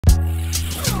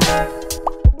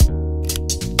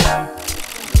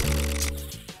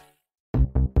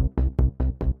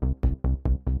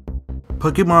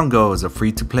Pokemon Go is a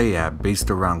free-to-play app based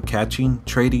around catching,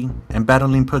 trading, and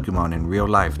battling Pokemon in real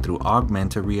life through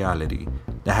augmented reality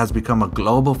that has become a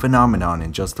global phenomenon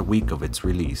in just a week of its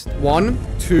release. 1,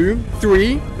 2,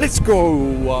 3, let's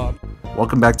go!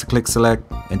 Welcome back to Click Select,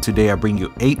 and today I bring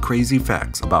you 8 crazy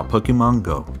facts about Pokemon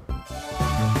Go.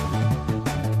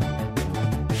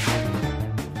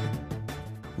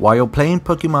 While playing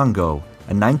Pokemon Go,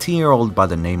 a 19-year-old by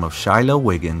the name of Shiloh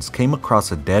Wiggins came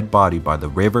across a dead body by the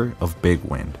river of Big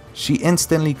Wind. She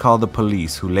instantly called the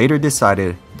police, who later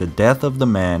decided the death of the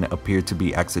man appeared to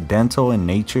be accidental in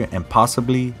nature and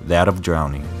possibly that of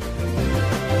drowning.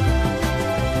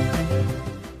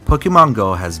 Pokemon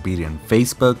Go has beaten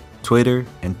Facebook, Twitter,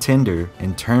 and Tinder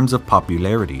in terms of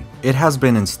popularity. It has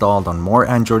been installed on more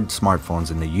Android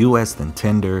smartphones in the US than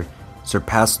Tinder,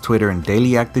 surpassed Twitter in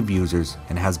daily active users,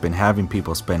 and has been having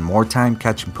people spend more time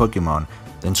catching Pokemon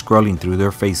than scrolling through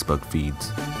their Facebook feeds.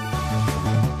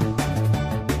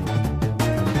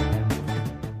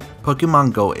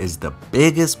 Pokemon Go is the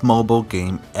biggest mobile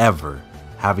game ever,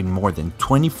 having more than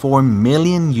 24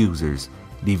 million users,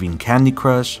 leaving Candy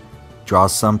Crush, Draw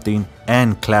Something,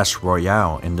 and Clash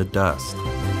Royale in the dust.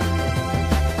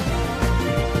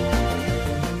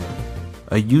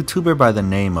 A YouTuber by the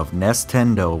name of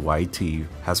Nestendo YT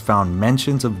has found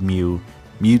mentions of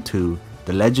Mewtwo,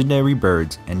 the legendary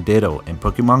birds, and Ditto in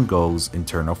Pokemon Go's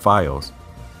internal files.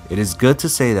 It is good to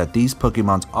say that these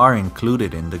Pokemons are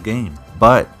included in the game,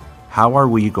 but how are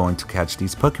we going to catch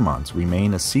these Pokemons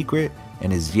remain a secret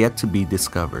and is yet to be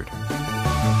discovered.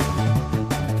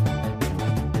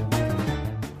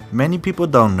 Many people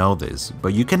don't know this,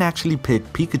 but you can actually pick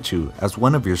Pikachu as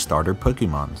one of your starter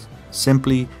Pokemons.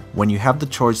 Simply, when you have the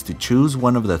choice to choose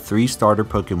one of the 3 starter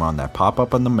Pokemon that pop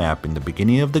up on the map in the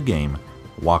beginning of the game,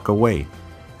 walk away.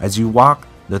 As you walk,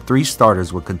 the 3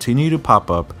 starters will continue to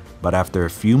pop up, but after a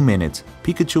few minutes,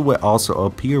 Pikachu will also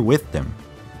appear with them.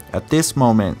 At this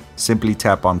moment, simply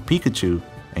tap on Pikachu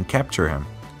and capture him.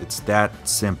 It's that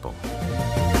simple.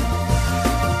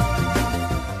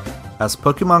 As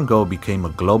Pokemon Go became a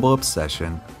global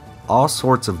obsession, all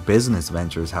sorts of business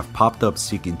ventures have popped up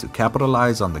seeking to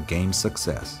capitalize on the game's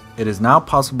success. It is now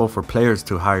possible for players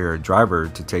to hire a driver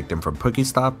to take them from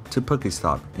Pokestop to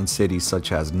Pokestop in cities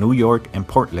such as New York and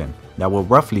Portland that will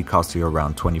roughly cost you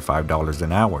around $25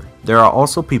 an hour. There are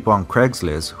also people on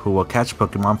Craigslist who will catch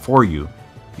Pokemon for you.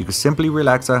 You can simply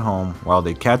relax at home while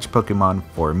they catch Pokemon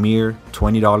for a mere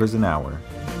 $20 an hour.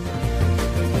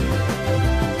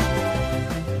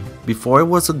 Before it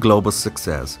was a global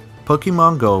success,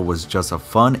 Pokemon Go was just a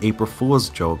fun April Fool's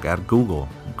joke at Google.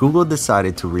 Google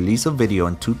decided to release a video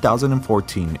in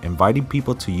 2014 inviting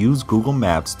people to use Google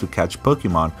Maps to catch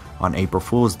Pokemon on April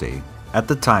Fool's Day. At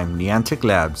the time, Niantic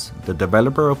Labs, the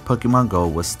developer of Pokemon Go,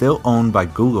 was still owned by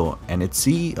Google, and its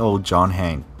CEO John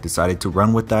Hank decided to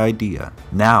run with the idea.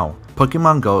 Now,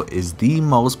 Pokemon Go is the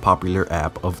most popular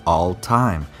app of all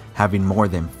time, having more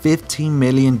than 15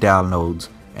 million downloads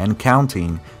and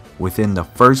counting within the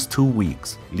first 2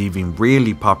 weeks, leaving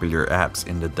really popular apps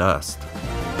in the dust.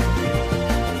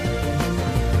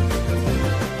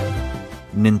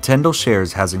 Nintendo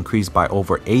shares has increased by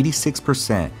over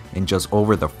 86% in just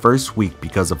over the first week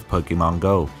because of Pokemon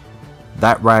Go.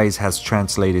 That rise has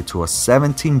translated to a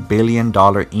 $17 billion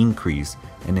increase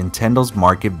in Nintendo's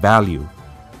market value.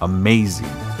 Amazing.